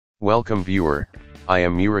Welcome viewer, I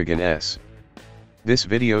am Murugan S. This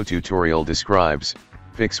video tutorial describes,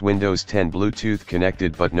 fix Windows 10 Bluetooth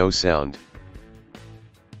connected but no sound.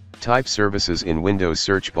 Type services in Windows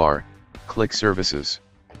search bar, click services.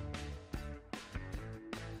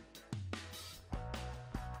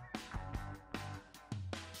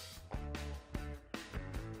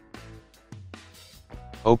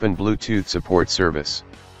 Open Bluetooth support service.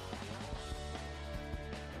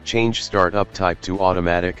 Change startup type to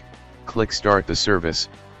automatic, click start the service,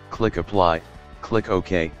 click apply, click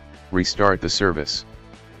OK, restart the service.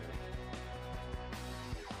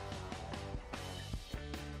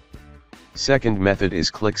 Second method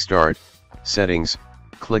is click start, settings,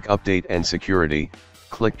 click update and security,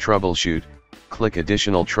 click troubleshoot, click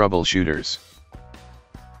additional troubleshooters.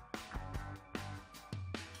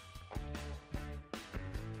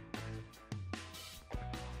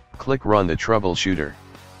 Click run the troubleshooter.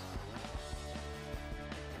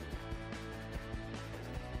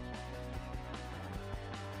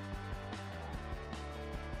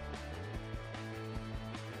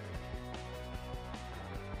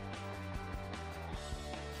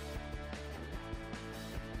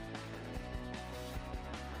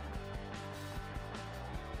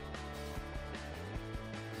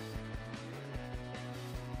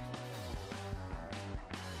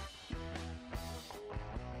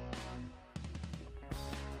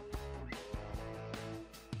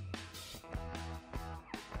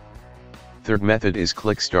 Third method is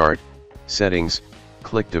click start, settings,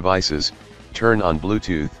 click devices, turn on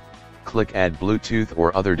Bluetooth, click add Bluetooth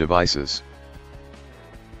or other devices.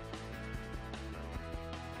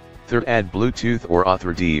 Third add Bluetooth or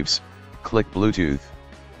other devs, click Bluetooth.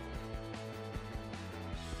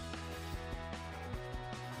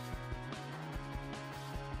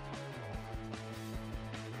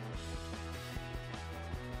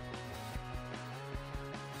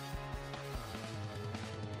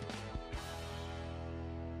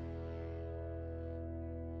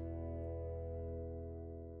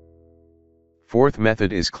 Fourth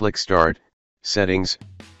method is click start, settings,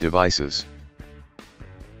 devices.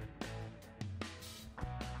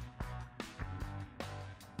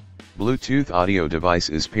 Bluetooth audio device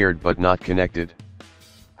is paired but not connected.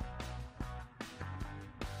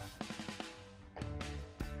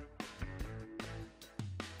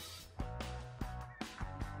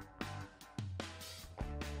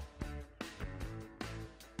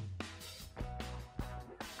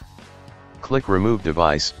 Click remove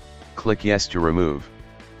device. Click yes to remove.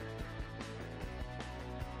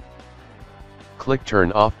 Click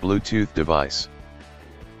turn off Bluetooth device.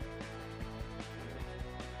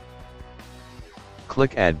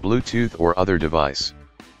 Click add Bluetooth or other device.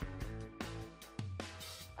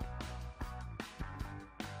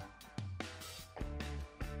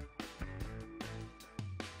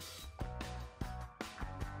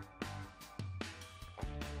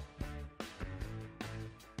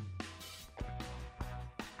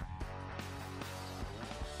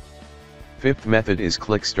 Fifth method is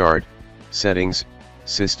click start, settings,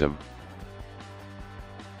 system.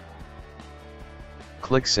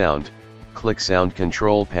 Click sound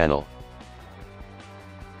control panel.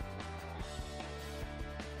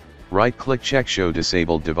 Right click check show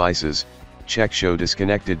disabled devices, check show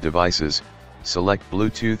disconnected devices, select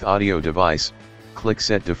Bluetooth audio device, click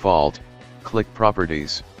set default, click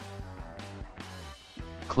properties.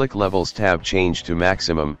 Click levels tab change to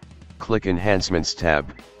maximum, click enhancements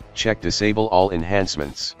tab. Check disable all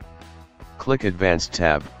enhancements. Click advanced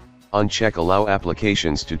tab, uncheck allow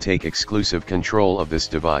applications to take exclusive control of this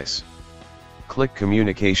device. Click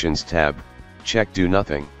communications tab, check do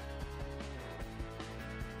nothing.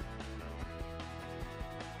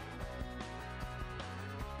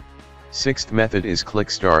 Sixth method is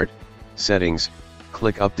click start, settings,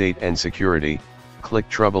 click update and security, click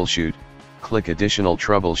troubleshoot, click additional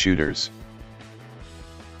troubleshooters.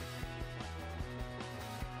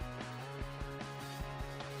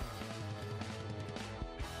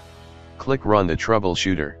 Click run the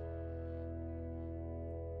troubleshooter.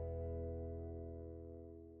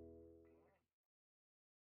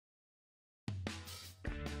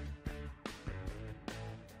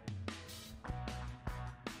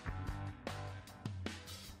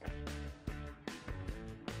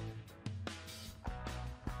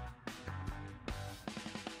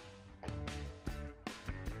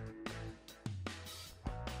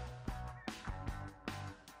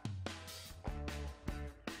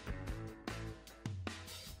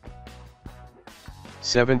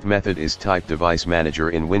 Seventh method is type device manager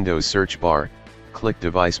in Windows search bar, click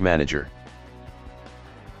device manager.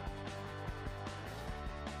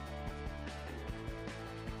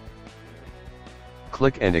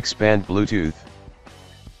 Click and expand Bluetooth.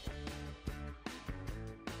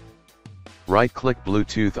 Right-click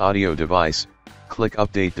Bluetooth audio device, click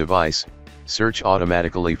Update device, search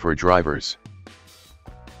automatically for drivers.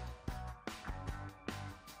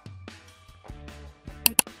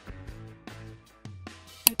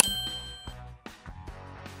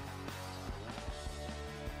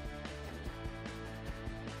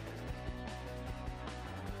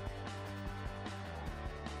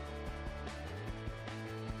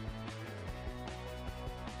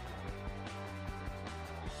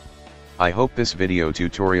 I hope this video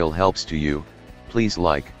tutorial helps to you. Please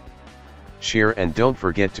like, share and don't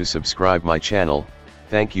forget to subscribe my channel.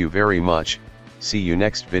 Thank you very much. See you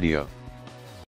next video.